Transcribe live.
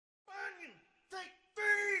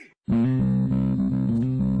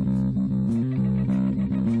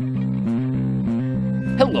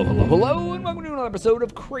Hello, hello, hello, and welcome to another episode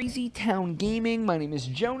of Crazy Town Gaming. My name is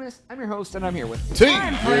Jonas. I'm your host, and I'm here with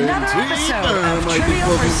Time for another episode of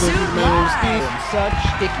Trivial Pursuit Live. Such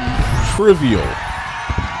sticky Trivial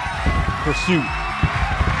Pursuit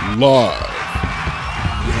Live.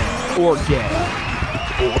 or dead.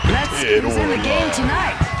 Let's who's in the game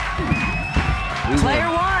tonight. Player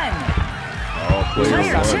one.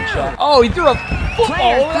 Player two. Oh, he threw a football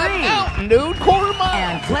Player over that three. mountain, dude. Quarter mile.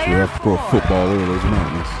 And player Throw a four. football over those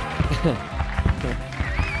mountains.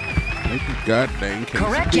 Make a goddamn quesadilla.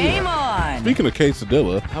 Correct game on. Speaking of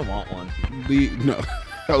quesadilla, I want one.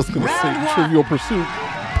 I was gonna Round say one. Trivial Pursuit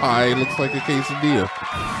pie looks like a quesadilla.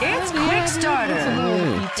 It's quick starter.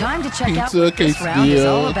 Yeah. Time to check out Pizza, what this round is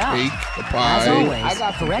all quesadilla, about. cake, a As pie. always, I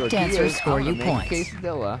got some correct tortillas. answers score I'm you gonna make points.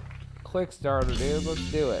 Quesadilla. Quick starter, dude.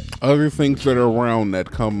 Let's do it. Other things that are around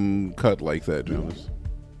that come cut like that, Jonas.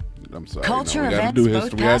 I'm sorry. Culture no, we gotta events, do both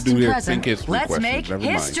history. We gotta past do and think present. history Let's questions. make Never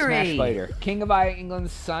mind. history. Smash fighter. King of England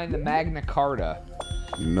signed the Magna Carta.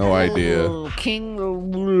 No idea. King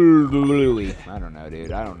Louis. I don't know,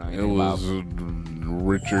 dude. I don't know It anything was about.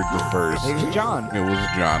 Richard the First. It was John. It was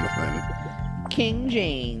Jonathan. King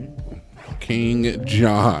Jane. King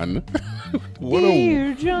John.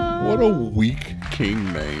 Dear John. What a weak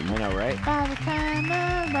king name. I know, right? How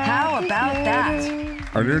about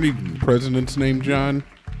that? Are there any presidents named John?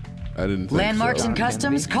 I didn't think Landmarks so. and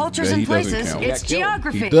customs, cultures Yeah, and he doesn't places. count. It's He got killed.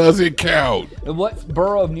 geography. He doesn't count. In what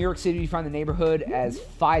borough of New York City do you find the neighborhood as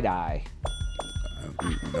Fidei?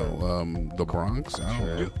 No, the Bronx.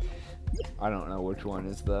 I don't know which one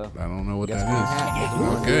is the. I don't know what Guess that is.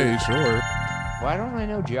 Manhattan. Okay, sure. Why don't I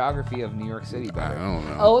know geography of New York City I better? don't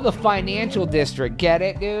know. Oh, the financial district. Get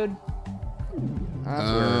it, dude? That's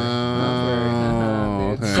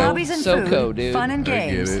Oh, dude. okay. Hobbies and SoCo, food, dude. fun and I get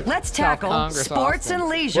games. it. Let's South tackle Congress, sports Austin. and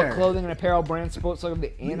What leisure. clothing and apparel brand sports look of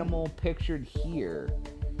the animal pictured here?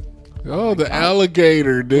 Oh, the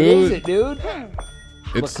alligator, What is dude. it, dude?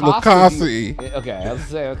 It's Lacoste or Lacoste. Di- Okay, I was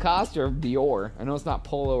gonna say Lacoste or Dior. I know it's not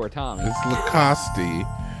Polo or Tommy. It's Lacoste.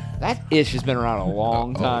 That ish has been around a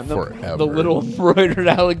long time. The forever. little embroidered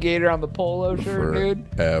alligator on the polo shirt, dude.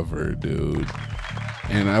 Forever, dude.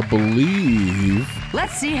 And I believe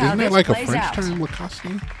Let's see how isn't this that like a plays French out. term, Lacoste?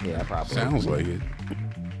 Yeah, probably. Sounds like it.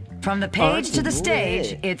 From the Arts page to the and stage,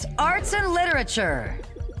 lit. it's arts and literature.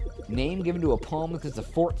 Name given to a poem that consists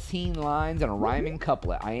of 14 lines and a rhyming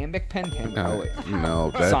couplet. Iambic pentameter. No, Oh, wait.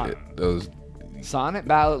 no, that Sonnet. those Sonnet,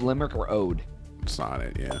 ballad, limerick, or ode.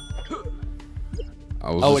 sonnet, yeah.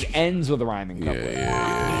 I was Oh, just- it ends with a rhyming yeah, couplet.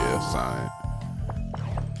 sonnet.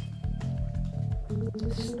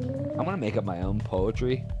 I'm gonna make up my own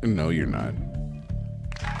poetry. No, you're not.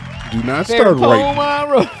 Do not Favorite start poem writing. I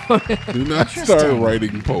wrote. Do not start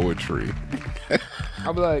writing poetry.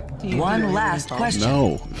 I'll be like, One last question.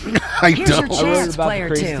 No, I Here's your don't. I wrote chance, about player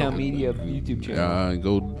the Crazy two. Town Media YouTube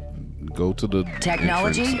channel. Go to the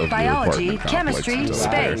Technology, entrance of the biology, apartment complex chemistry, and tell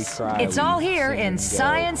Laugh, them we space. cry, It's we all here sing, in go,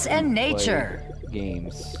 science and play nature.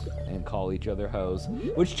 Games and call each other hoes.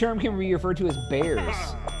 Which term can be referred to as bears?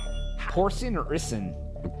 Porcine or Ison?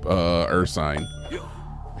 Ursine.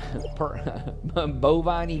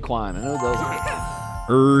 Bovine equine. I know those are.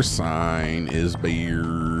 Ursine is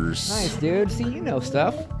bears. Nice, dude. See, you know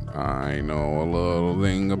stuff. I know a little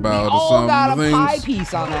thing We about all some got a things. pie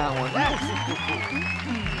piece on that one. That's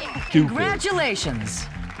stupid. Congratulations.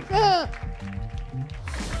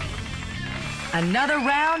 Another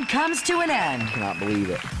round comes to an end, Cannot believe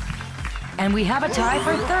it. and we have a tie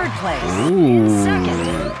for third place. Ooh.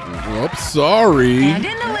 Second, Oops, sorry. and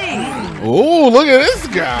in the lead. Oh, look at this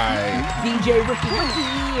guy. DJ Ricky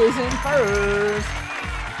is in first.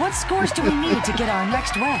 What scores do we need to get our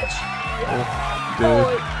next wedge?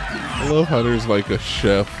 Dude, I love how there's like a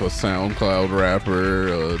chef, a SoundCloud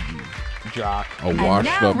rapper, Jock. a And washed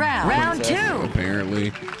now up round two.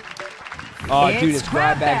 apparently. Oh, It's dude, it's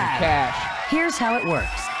grab grab bags of bag. cash. Here's how it works.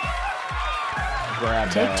 Grab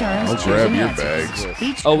Take bag. turns I'll choosing grab your answers. bags.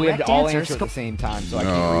 Each Oh, we have to correct all answer answer at the sco- same time, so I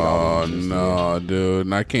can't read all No, the answers. no, dude,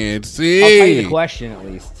 and I can't see. I'll tell you the question at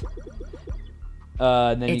least.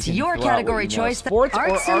 And then It's you can your throw out what category you know. choice, Sports or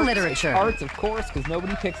arts and literature. Arts, of course, because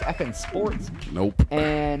nobody picks effing sports. Nope.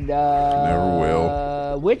 And Never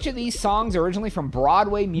will. Which of these songs are originally from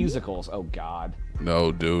Broadway musicals? Oh God,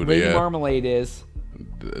 No, dude. Lady Yeah. Marmalade is.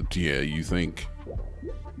 Yeah, you think.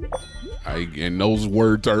 And those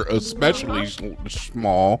words are especially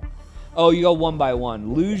small. Oh, you go one by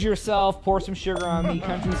one. Lose Yourself, Pour Some Sugar on Me,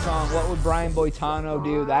 country song. What would Brian Boitano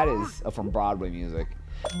do? That is from Broadway music.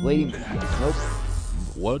 Lady, nope.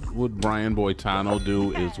 What would Brian Boitano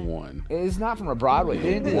do is one. It is not from a Broadway.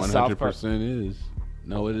 They didn't do the South Park. 100% is.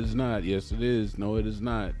 No, it is not. Yes, it is. No, it is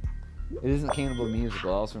not. It isn't Cannibal the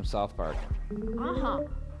Musical. That was from South Park.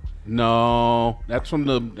 No, that's from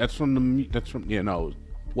yeah, no.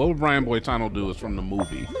 What would Brian Boitano do is from the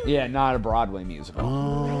movie. Yeah, not a Broadway musical.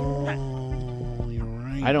 Oh, you're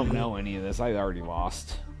right. I don't know any of this. I already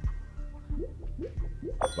lost.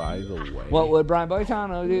 By the way. What would Brian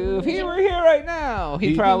Boitano do if he were here right now?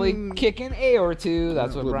 He'd probably kick an A or two.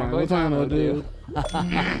 That's what Brian Boitano would do.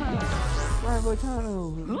 Brian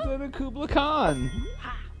Boitano, Lieutenant Kubla Khan.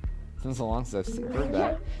 It's been so long since I've heard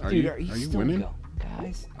that. Dude, are you still winning? going,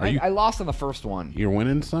 guys? I lost on the first one. You're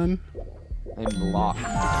winning, son? I'm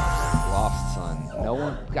lost, son. No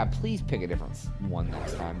one. God, please pick a different one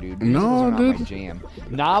next time, dude. No, Those are not dude. my jam.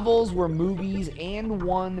 Novels were movies and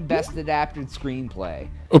won Best Adapted Screenplay.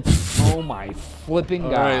 Oh my flipping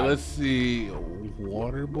god! All right, let's see.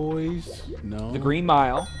 Water Boys? No. The Green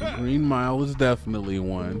Mile. Green Mile is definitely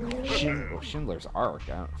one. Schindler's Ark.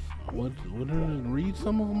 What? Read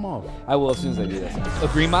some of them off. I will as soon as I do this. The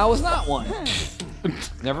Green Mile was not one.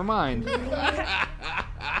 Never mind.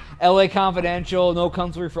 L.A. Confidential, No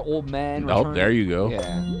Country for Old Men. Oh, there you go.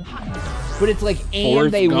 Yeah. But it's like, and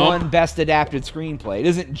Forrest they Gump. won Best Adapted Screenplay. It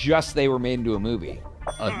isn't just they were made into a movie.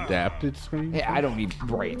 Adapted screen? Yeah, I don't need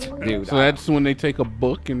dude. So that's when they take a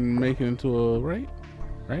book and make it into a right?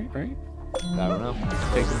 I don't know.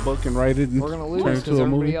 Take a book and write it and We're gonna turn lose it because into a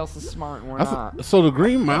everybody movie. else is smart and we're not. So the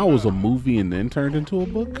Green Mile was a movie and then turned into a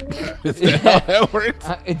book? Is that how that works?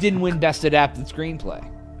 It didn't win Best Adapted Screenplay.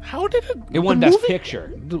 How did it? It won Best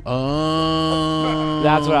Picture. Oh.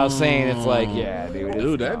 That's what I was saying. It's like, yeah, dude.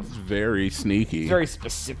 Dude, that's very sneaky. It's very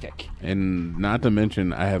specific. And not to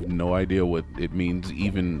mention, I have no idea what it means,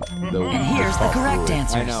 even though. And here's the correct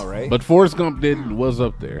answer. I know, right? But Forrest Gump was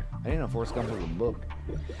up there. I didn't know Forrest Gump was a book.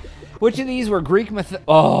 Which of these were Greek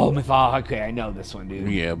okay, I know this one, dude.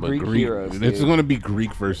 Yeah, but Greek heroes. It's Dude. going to be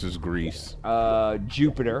Greek versus Greece.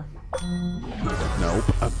 Jupiter. Nope,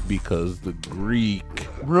 because the Greek.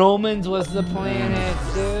 Romans was the planet,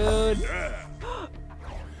 dude.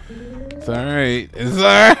 It's all right. It's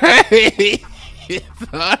all right.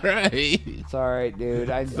 It's all right. It's all right, dude.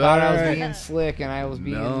 I thought I was alright. being slick and I was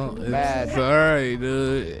being It's bad. all right,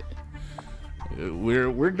 dude.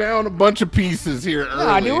 We're down a bunch of pieces here early.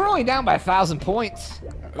 Nah, dude, we're only down by 1,000 points.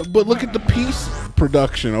 But look at the piece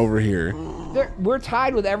production over here. We're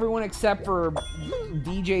tied with everyone except for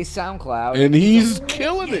DJ SoundCloud. And he's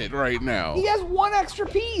killing it right now. He has one extra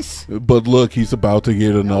piece. But look, he's about to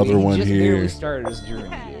get another He one just here. barely started his journey,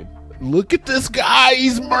 dude. Look at this guy.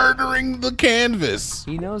 He's murdering the canvas.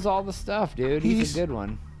 He knows all the stuff, dude. He's a good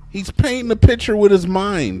one. He's painting a picture with his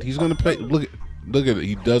mind. He's going to paint. Look at it.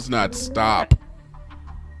 He does not stop.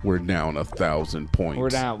 We're down 1,000 points. We're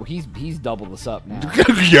down. He's doubled us up now.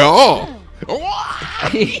 Yo.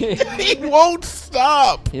 He won't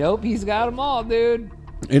stop. Yep, he's got them all, dude.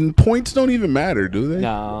 And points don't even matter, do they?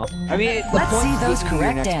 No. I mean, the Let's see points those give you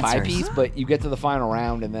your correct next pie answers. piece, but you get to the final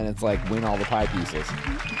round, and then it's like, win all the pie pieces.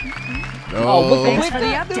 Oh, look Thanks at for the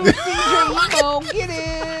that, update. dude. DJ Emo, get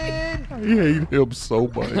it! I hate him so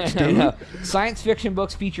much, I dude. know. Science fiction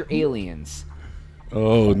books feature aliens.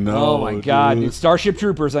 Oh, no. Oh, my God, dude. dude. Starship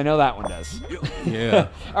Troopers, I know that one does. Yeah.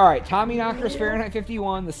 All right, Tommy Knockers, Fahrenheit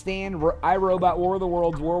 51, The Stand, iRobot, War of the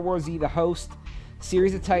Worlds, World War Z, The Host,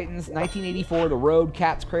 Series of Titans, 1984, The Road,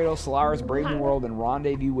 Cat's Cradle, Solaris, Brave New World, and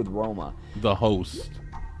Rendezvous with Roma. The Host.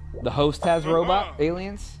 The Host has robot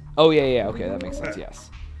aliens? Oh, yeah, okay, that makes sense, yes.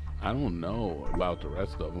 I don't know about the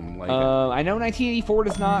rest of them. Like, I know 1984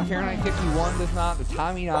 does not, Fahrenheit 51 does not, the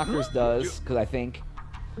Tommy Knockers does, because I think.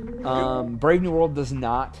 Brave New World does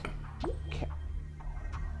not.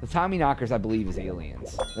 The Tommy Knockers, I believe, is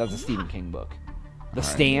aliens. That's a Stephen King book. The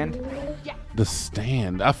Stand. The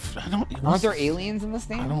Stand. I don't. Aren't there aliens in The I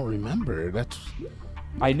Stand? don't remember. That's.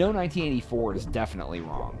 I know 1984 is definitely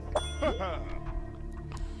wrong.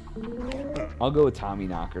 I'll go with Tommy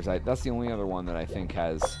Knockers. That's the only other one that I think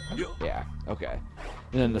has. Yeah, okay.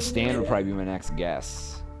 And then The Stand would probably be my next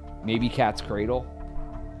guess. Maybe Cat's Cradle.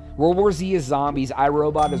 World War Z is zombies.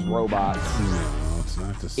 iRobot is robots. No, it's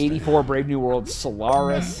not the Stand. 84 Brave New World.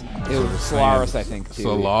 Solaris. It was Solaris, I think, too.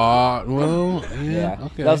 Well, yeah. Yeah.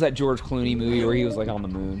 Okay. That was that George Clooney movie where he was like on the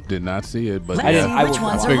moon. Did not see it, but Let's I didn't- see I which would-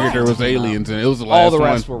 ones I are figured right. there was aliens, and it was the last All the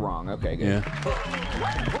rest one. were wrong. Okay, good.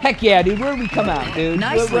 Yeah. Heck yeah, dude. Where did we come out, dude?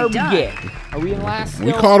 Nicely where we done. get? Are we in last We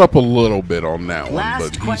still? caught up a little bit on that one, Last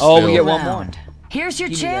but he's question. Oh, we still- get one more. round. Here's your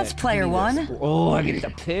Give me chance, that. player Give me one. this. Oh, I get to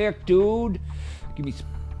pick, dude. Give me some.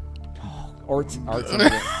 Arts.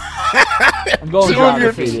 I'm going Two of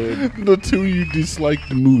your- geography, dude. The two you disliked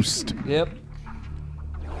the most. Yep.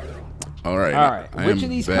 All right. All right. Which of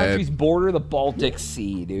these countries border the Baltic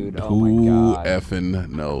Sea, dude? Oh Who my god. effing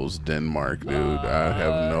knows Denmark, dude? I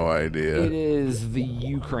have no idea. It is the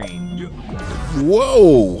Ukraine.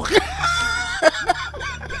 Whoa!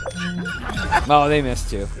 Oh, they missed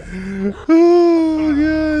too. Oh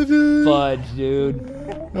god, dude. Fudge,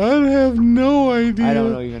 dude. I have no idea. I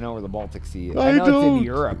don't even know where the Baltic Sea is. I know it's in the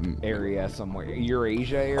Europe area somewhere.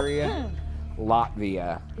 Eurasia area.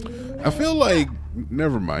 Latvia. I feel like,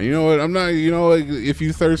 never mind. You know what? I'm not, you know, like, if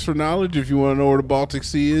you thirst for knowledge, if you want to know where the Baltic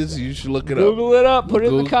Sea is, you should look it up. Google it up. Put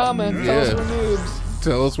it in the comments. Tell us we're noobs.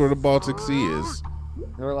 Tell us where the Baltic Sea is.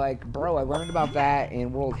 They're like, bro, I learned about that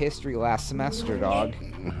in world history last semester, dog.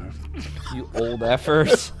 You old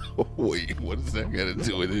effers. Wait, what does that got to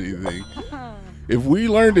do with anything? If we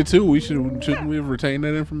learned it too, shouldn't we have retained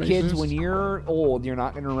that information? Kids, when you're old, you're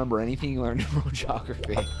not going to remember anything you learned in world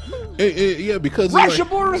geography. Yeah, because Russia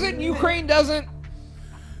borders it and Ukraine doesn't.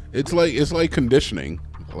 It's like conditioning.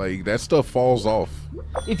 Like, that stuff falls off.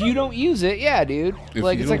 If you don't use it, yeah, dude.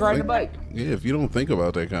 Like, it's like riding a bike. Yeah, if you don't think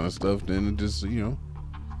about that kind of stuff, then it just, you know.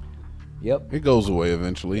 Yep. It goes away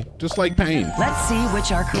eventually. Just like pain. Let's see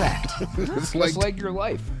which are correct. It's Just like your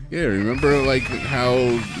life. Yeah, remember like how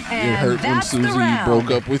it hurt when Susie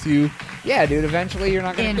broke up with you? Yeah, dude, eventually you're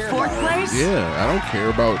not going to care fourth about place? Yeah, I don't care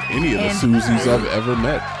about any of the Susies I've ever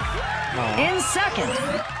met. In second.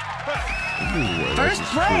 First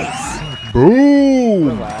place. Boom!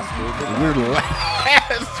 it. Last, We're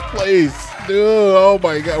last place. Dude, oh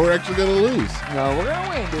my god, we're actually gonna lose. no, we're going to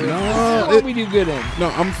win, dude. No, This is what we do good in. No,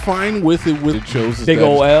 I'm fine with it when it shows us Big that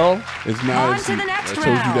ol' L. it's not On as to the next it shows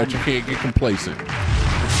you that round. you can't get complacent. Time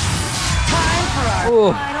for our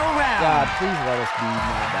Ooh. final round. God, please let us be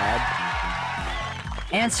not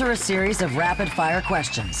bad. Answer a series of rapid-fire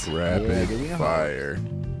questions. Rapid dude, you know how- fire.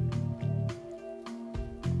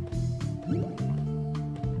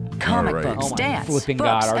 Comic All right. books, Oh my dance, flipping books,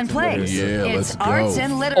 God, arts and and plays. literature. Yeah, It's let's arts go.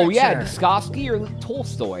 and literature. Oh, yeah, Dostoevsky or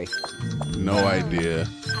Tolstoy? No idea.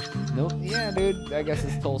 Nope. Yeah, dude. I guess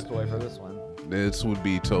it's Tolstoy for this one. This would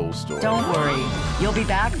be Tolstoy. Don't worry. You'll be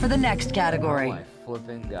back for the next Oh category. my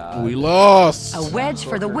flipping God. We lost. A wedge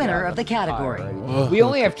for the winner of the category. We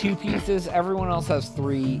only have 2 pieces. Everyone else has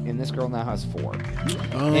 3, and this girl now has 4.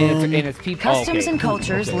 And it's people. Customs and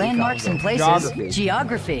cultures, landmarks and places,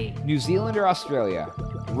 geography. New Zealand or Australia?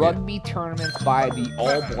 Rugby tournaments by the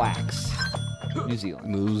All Blacks. New Zealand.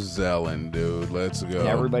 New Zealand, dude. Let's go.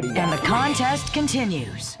 Everybody. And the contest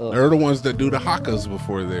continues. They're the ones that do the hakas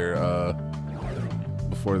before their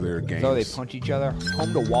games. So they punch each other.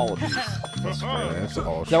 Home to Wallabies. That's Australia.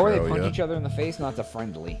 Is that where they punch each other in the face? Not the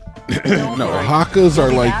friendly. No, hakas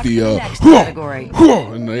are Be like back the for the next category.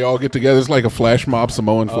 and they all get together. It's like a flash mob,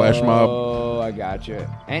 Samoan flash mob. Oh, I gotcha.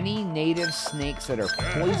 Any native snakes that are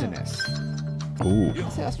poisonous? Ooh,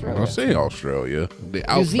 Say Australia. I'll say Australia. The New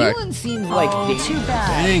outback. Zealand seems like Too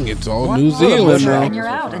bad. Dang, it's all One New more Zealand loser now. and you're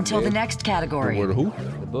out until the next category. What, who?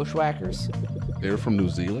 the Bushwhackers. They're from New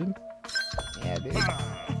Zealand. Yeah, dude.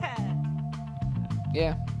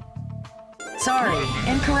 Yeah. Sorry,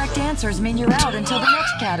 incorrect answers mean you're out until the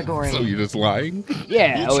next category. So you're just lying?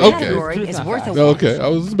 Yeah. Each oh, yeah. category Truth is not worth a fact. win. Okay, I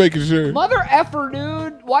was just making sure. Mother effer,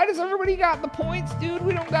 dude. Why does everybody got the points, dude?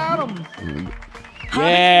 We don't got them. Hobby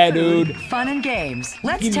Yeah, and food, dude. Fun and games.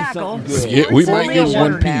 Let's Give me tackle. something good. Yeah, we sports might and get leisure.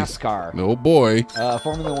 one piece. NASCAR. Oh boy.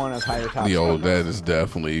 Formula One has higher top Yo, speed. that is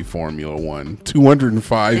definitely Formula One.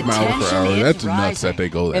 205 The miles per tension hour. is That's nuts rising. that they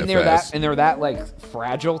go that And they're fast. they're that like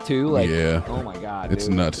fragile too. Like, Yeah. Oh my God, It's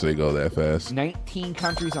dude. nuts they go that fast. 19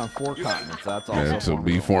 countries on 4 continents. That's also Yeah, to Formula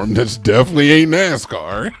be One. formed, that's definitely ain't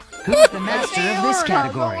NASCAR. Who's the master They of this are. I'm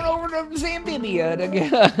category? going over to Zambia to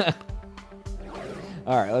get.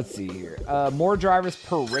 All right, let's see here. More drivers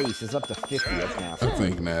per race is up to 50 at I NASCAR.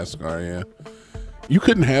 think NASCAR, yeah. You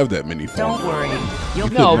couldn't have that many Don't Formula worry. One. You'll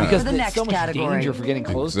be No, back because for the there's next so much category. danger for getting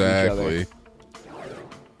close to each Exactly.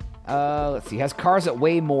 other. Let's see. Has cars that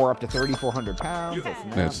weigh more up to 3,400 pounds.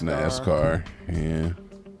 That's NASCAR. Yeah.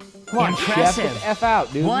 Come on, Chef, get Impressive. the F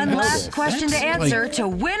out, dude. One You know last this. question to That's answer like- to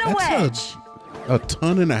win a that's wedge. A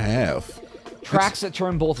ton and a half. Tracks that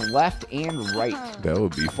turn both left and right. That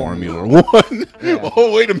would be Formula One. Yeah.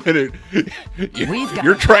 Oh, wait a minute. We've got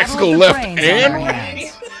Your a tracks battle go of the left brains and on our right.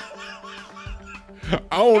 hands.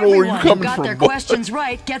 I don't know where Everyone you're who coming got from, their but questions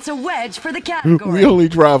right gets a wedge for the we category. only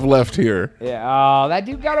drive left here. Yeah. Oh, that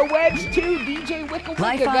dude got a wedge too. DJ Wicca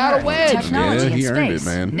Life Wicca on got a Earth, wedge. technology Yeah, he and earned it, space.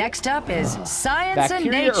 man. Next up is science and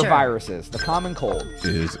Bacteria or nature. viruses? The common cold.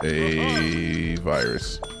 Is a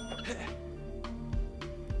virus.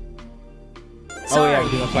 Sorry, Oh,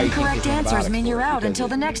 yeah, that's why you can't incorrect get answers antibiotics mean for you're it, out because until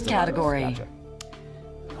the it's next a virus. category. Gotcha.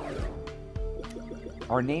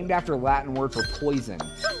 Are named after Latin word for poison.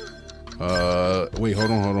 Wait,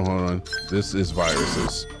 hold on. This is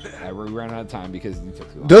viruses. Yeah, we ran out of time because you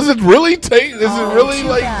took too long. Does it really take? Is it really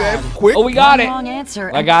like that quick? Oh, we got it. Wrong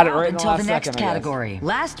answer. I got it right in the until last the next second, I guess. category.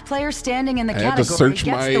 Last player standing in the I category had to search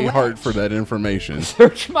gets the my wedge. heart for that information.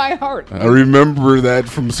 Search my heart. I remember that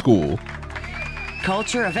from school.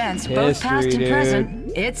 Culture events, both past and History,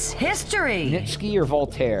 present. It's history. Nietzsche or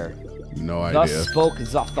Voltaire? No Thus idea. spoke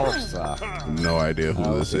Zarathustra. No idea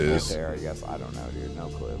who this is. Voltaire, I guess. I don't know, dude. No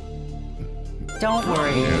clue. Don't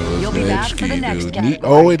worry. Yeah, it was You'll be back for the Nietzsche, next dude. category.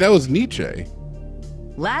 Oh wait, that was Nietzsche.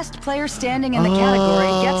 Last player standing in the category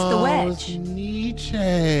gets the wedge.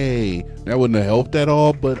 Nietzsche. That wouldn't have helped at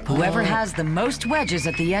all, but Whoever has the most wedges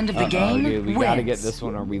at the end of the game Dude, we wins. gotta get this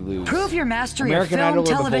one or we lose. Prove your mastery American of film, Idol or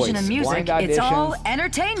The television, and Voice? music. Blind It's all auditions.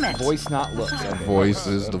 entertainment. Voice, not look. Okay. voice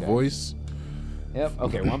is the Okay. voice. Yep.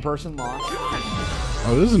 Okay, one person lost.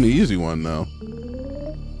 Oh, this is an easy one though.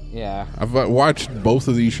 Yeah. I've watched both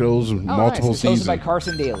of these shows Oh, multiple nice. Chosen seasons. by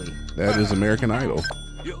Carson Daly. That is American Idol.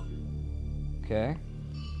 Okay.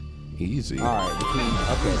 Easy. All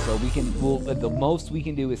right. Okay, so we can. Well, the most we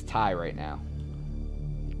can do is tie right now.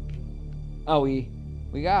 Oh, we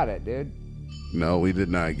got it, dude. No, we did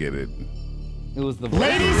not get it. It was the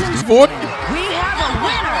Ladies and What? gentlemen, we have a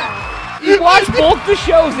winner. You watched both the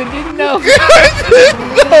shows and didn't know. No,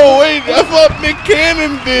 wait. I thought Nick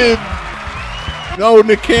Cannon did. No,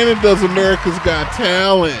 Nick Cannon does America's Got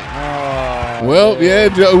Talent. Oh, Well, yeah,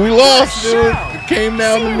 we lost, dude. It came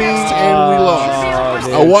down to me and we lost.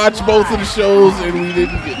 I watched both of the shows and we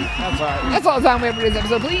didn't get it. That's all right. That's all the time we have for this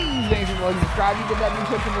episode. Please make sure to like and subscribe. You get that new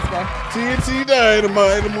Twitch from this guy. TNT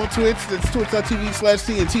Dynamite. I'm on Twitch. That's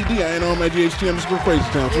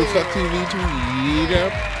twitch.tv/TNTDINO_crazy town. Twitch.tv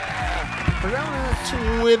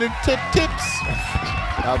Twitter tips.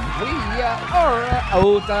 We are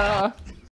out.